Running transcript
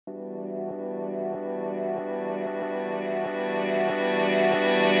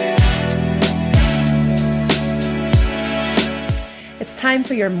time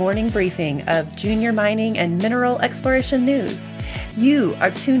for your morning briefing of junior mining and mineral exploration news. You are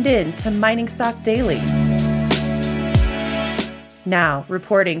tuned in to Mining Stock Daily. Now,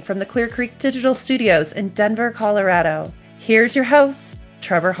 reporting from the Clear Creek Digital Studios in Denver, Colorado, here's your host,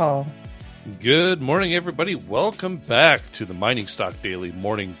 Trevor Hall. Good morning, everybody. Welcome back to the Mining Stock Daily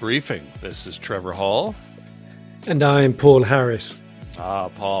morning briefing. This is Trevor Hall. And I'm Paul Harris.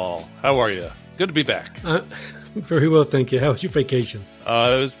 Paul, how are you? Good to be back. Very well, thank you. How was your vacation?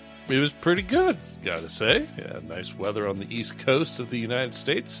 It was pretty good, gotta say. Yeah, nice weather on the east coast of the United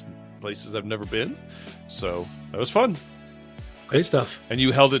States, places I've never been. So that was fun. Great stuff. And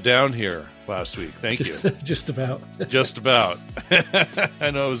you held it down here last week. Thank you. Just about. Just about.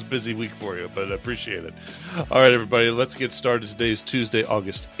 I know it was a busy week for you, but I appreciate it. All right, everybody, let's get started. Today is Tuesday,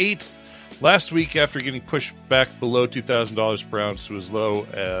 August 8th. Last week, after getting pushed back below $2,000 per ounce to as low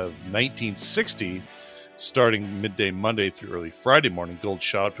as $1,960, starting midday Monday through early Friday morning, gold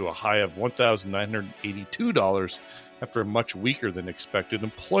shot up to a high of $1,982 after a much weaker than expected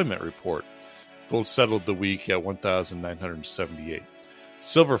employment report. Gold settled the week at $1,978.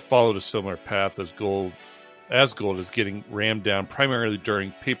 Silver followed a similar path as gold is getting rammed down primarily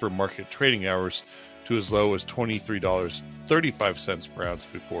during paper market trading hours to as low as $23.35 per ounce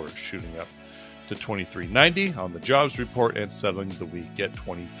before shooting up to $23.90 on the jobs report and settling the week at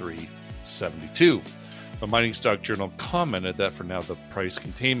 $23.72. The Mining Stock Journal commented that for now the price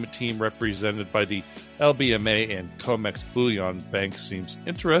containment team represented by the LBMA and COMEX Bullion Bank seems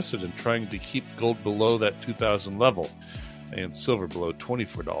interested in trying to keep gold below that 2,000 level and silver below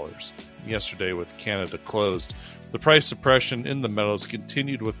 $24. Yesterday, with Canada closed, the price suppression in the metals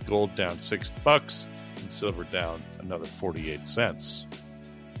continued with gold down $6 and silver down another 48 cents.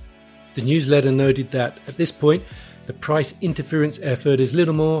 The newsletter noted that at this point, the price interference effort is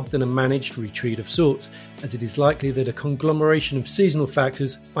little more than a managed retreat of sorts, as it is likely that a conglomeration of seasonal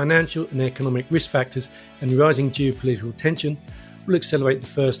factors, financial and economic risk factors, and rising geopolitical tension will accelerate the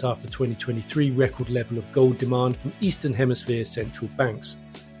first half of 2023 record level of gold demand from Eastern Hemisphere central banks.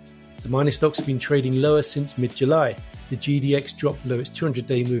 The mining stocks have been trading lower since mid-July. The GDX dropped below its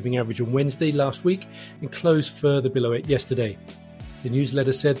 200-day moving average on Wednesday last week and closed further below it yesterday. The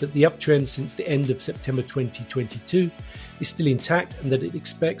newsletter said that the uptrend since the end of September 2022 is still intact and that it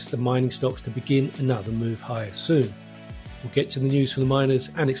expects the mining stocks to begin another move higher soon. We'll get to the news from the miners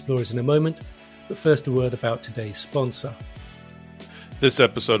and explorers in a moment, but first a word about today's sponsor. This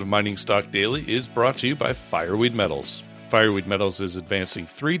episode of Mining Stock Daily is brought to you by Fireweed Metals. Fireweed Metals is advancing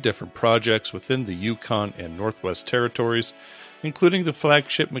 3 different projects within the Yukon and Northwest Territories, including the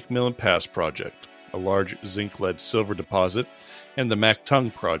flagship McMillan Pass project, a large zinc-lead-silver deposit, and the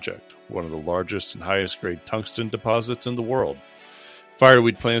Mactung project, one of the largest and highest-grade tungsten deposits in the world.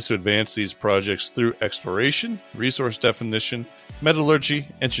 Fireweed plans to advance these projects through exploration, resource definition, metallurgy,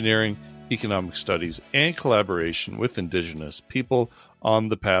 engineering, economic studies, and collaboration with Indigenous people on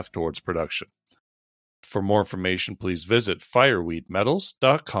the path towards production. For more information, please visit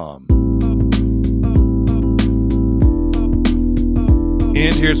fireweedmetals.com.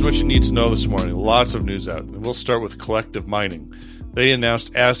 And here's what you need to know this morning. Lots of news out. And we'll start with Collective Mining. They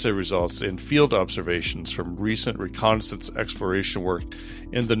announced assay results and field observations from recent reconnaissance exploration work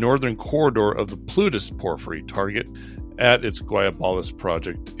in the northern corridor of the Plutus porphyry target at its Guayabalas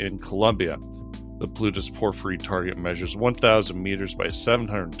project in Colombia. The Plutus porphyry target measures 1,000 meters by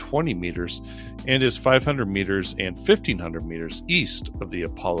 720 meters and is 500 meters and 1,500 meters east of the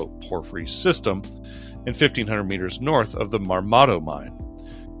Apollo porphyry system and 1,500 meters north of the Marmato mine.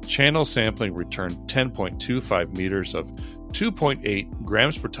 Channel sampling returned 10.25 meters of 2.8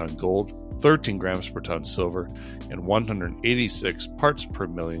 grams per ton gold, 13 grams per ton silver, and 186 parts per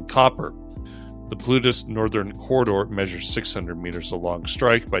million copper. The Plutus Northern Corridor measures 600 meters along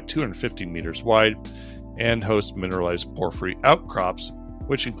strike by 250 meters wide and hosts mineralized porphyry outcrops,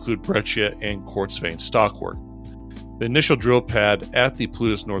 which include breccia and quartz vein stockwork. The initial drill pad at the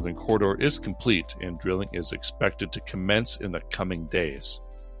Plutus Northern Corridor is complete, and drilling is expected to commence in the coming days.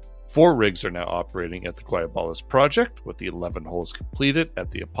 4 rigs are now operating at the Guayabalas project, with the 11 holes completed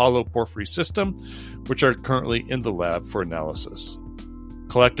at the Apollo porphyry system, which are currently in the lab for analysis.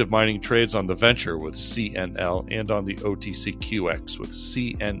 Collective Mining trades on the Venture with CNL and on the OTCQX with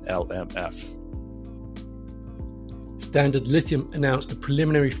CNLMF. Standard Lithium announced a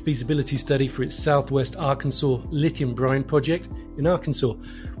preliminary feasibility study for its Southwest Arkansas lithium brine project in Arkansas,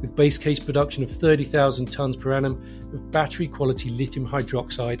 with base case production of 30,000 tonnes per annum of battery-quality lithium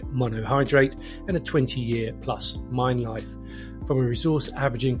hydroxide monohydrate and a 20-year plus mine life, from a resource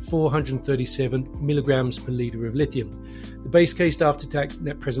averaging 437 milligrams per litre of lithium. The base case after-tax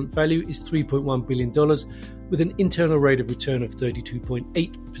net present value is $3.1 billion, with an internal rate of return of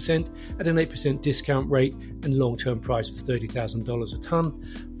 32.8% at an 8% discount rate and long-term price of $30,000 a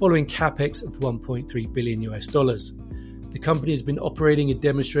tonne, following capex of $1.3 billion. The company has been operating a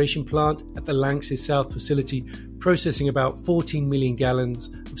demonstration plant at the Lanxess South facility, processing about 14 million gallons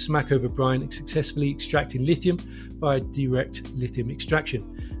of Smackover brine and successfully extracting lithium via direct lithium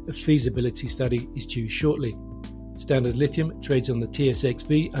extraction. A feasibility study is due shortly. Standard Lithium trades on the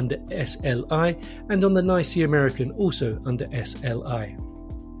TSXV under SLI and on the NYSE American also under SLI.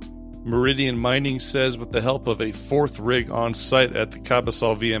 Meridian Mining says with the help of a fourth rig on site at the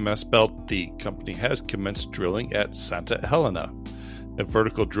Cabasal VMS belt, the company has commenced drilling at Santa Helena. A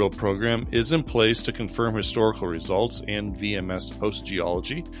vertical drill program is in place to confirm historical results and VMS host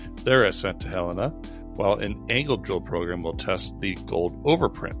geology there at Santa Helena, while an angle drill program will test the gold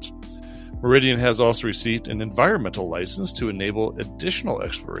overprint. Meridian has also received an environmental license to enable additional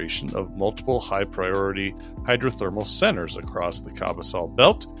exploration of multiple high-priority hydrothermal centers across the Cabasal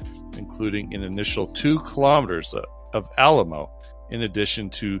belt, including an initial 2 kilometers of Alamo, in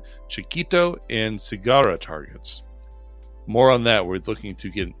addition to Chiquito and Cigarra targets. More on that. We're looking to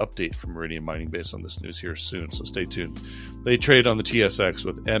get an update from Meridian Mining based on this news here soon, so stay tuned. They trade on the TSX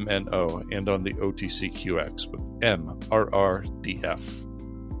with MNO and on the OTCQX with MRRDF.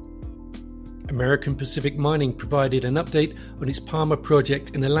 American Pacific Mining provided an update on its Palmer project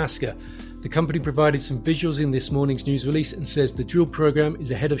in Alaska. The company provided some visuals in this morning's news release and says the drill program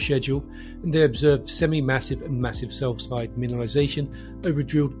is ahead of schedule, and they observed semi-massive and massive sulfide mineralization over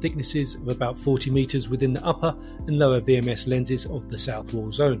drilled thicknesses of about 40 meters within the upper and lower VMS lenses of the South Wall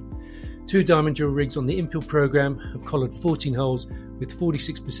Zone. 2 diamond drill rigs on the infill program have collared 14 holes, with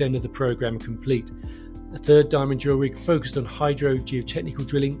 46% of the program complete. A third diamond drill rig focused on hydrogeotechnical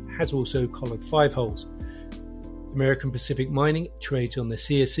drilling has also collared 5 holes. American Pacific Mining trades on the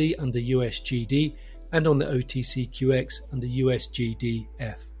CSE under USGD and on the OTCQX under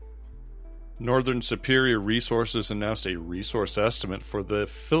USGDF. Northern Superior Resources announced a resource estimate for the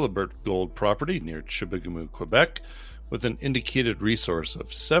Philibert gold property near Chibougamau, Quebec, with an indicated resource of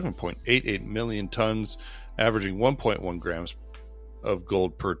 7.88 million tons, averaging 1.1 grams of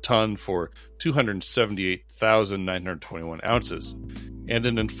gold per ton for 278,921 ounces, and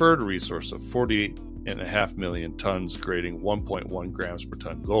an inferred resource of 48.5 million tons, grading 1.1 grams per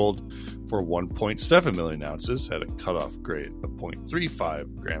ton gold for 1.7 million ounces at a cutoff grade of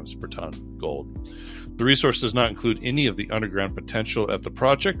 0.35 grams per ton gold. The resource does not include any of the underground potential at the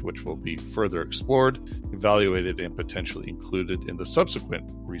project, which will be further explored, evaluated, and potentially included in the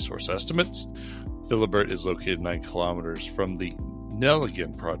subsequent resource estimates. Philibert is located 9 kilometers from the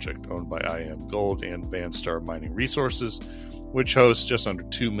Nelligan project owned by IM Gold and Vanstar Mining Resources, which hosts just under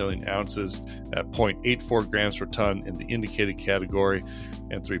 2 million ounces at 0.84 grams per ton in the indicated category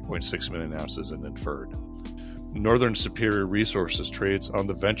and 3.6 million ounces in inferred. Northern Superior Resources trades on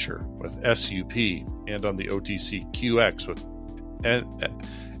the Venture with SUP and on the OTCQX with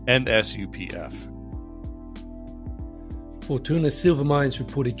NSUPF. Fortuna Silver Mines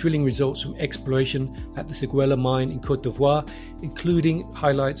reported drilling results from exploration at the Séguéla mine in Côte d'Ivoire, including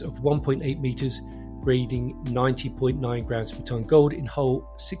highlights of 1.8 meters, grading 90.9 grams per ton gold in hole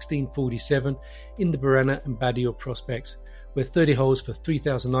 1647 in the Barana and Badio prospects, where 30 holes for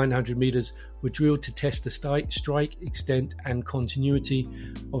 3,900 meters were drilled to test the strike extent and continuity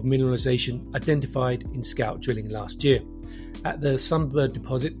of mineralization identified in scout drilling last year. At the Sunbird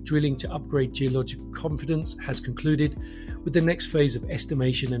deposit, drilling to upgrade geological confidence has concluded, with the next phase of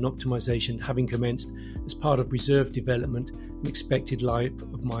estimation and optimization having commenced as part of reserve development and expected life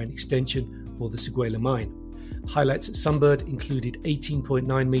of mine extension for the Séguéla mine. Highlights at Sunbird included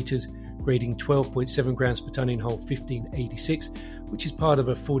 18.9 meters, grading 12.7 grams per ton in hole 1586, which is part of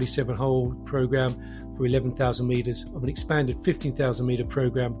a 47-hole program for 11,000 meters of an expanded 15,000 meter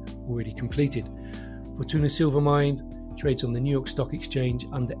program already completed. Fortuna Silver Mine trades on the New York Stock Exchange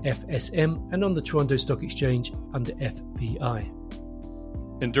under FSM and on the Toronto Stock Exchange under FVI.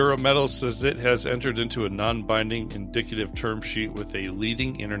 Enduro Metals says it has entered into a non-binding indicative term sheet with a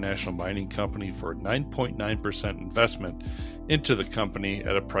leading international mining company for a 9.9% investment into the company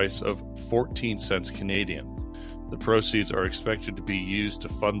at a price of 14 cents Canadian. The proceeds are expected to be used to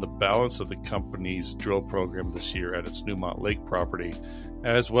fund the balance of the company's drill program this year at its Newmont Lake property,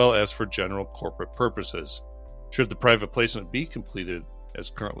 as well as for general corporate purposes. Should the private placement be completed As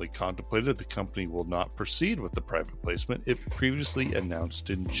currently contemplated, the company will not proceed with the private placement it previously announced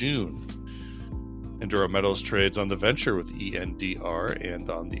in June. Enduro Metals trades on the Venture with ENDR and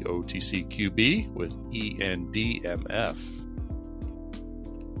on the OTCQB with ENDMF.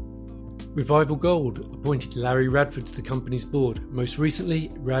 Revival Gold appointed Larry Radford to the company's board. Most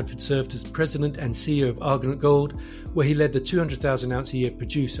recently, Radford served as president and CEO of Argonaut Gold, where he led the 200,000 ounce a year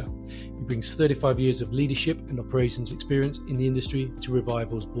producer. He brings 35 years of leadership and operations experience in the industry to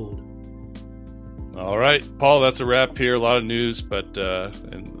Revival's board. All right, Paul, that's a wrap here. A lot of news, but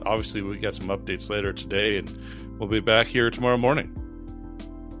and obviously we got some updates later today, and we'll be back here tomorrow morning.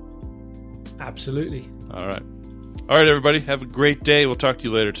 Absolutely. All right, everybody, have a great day. We'll talk to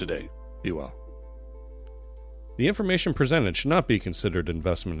you later today. Be well. The information presented should not be considered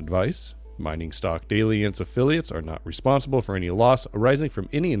investment advice. Mining Stock Daily and its affiliates are not responsible for any loss arising from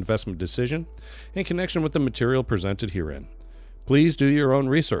any investment decision in connection with the material presented herein. Please do your own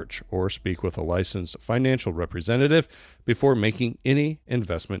research or speak with a licensed financial representative before making any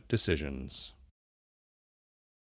investment decisions.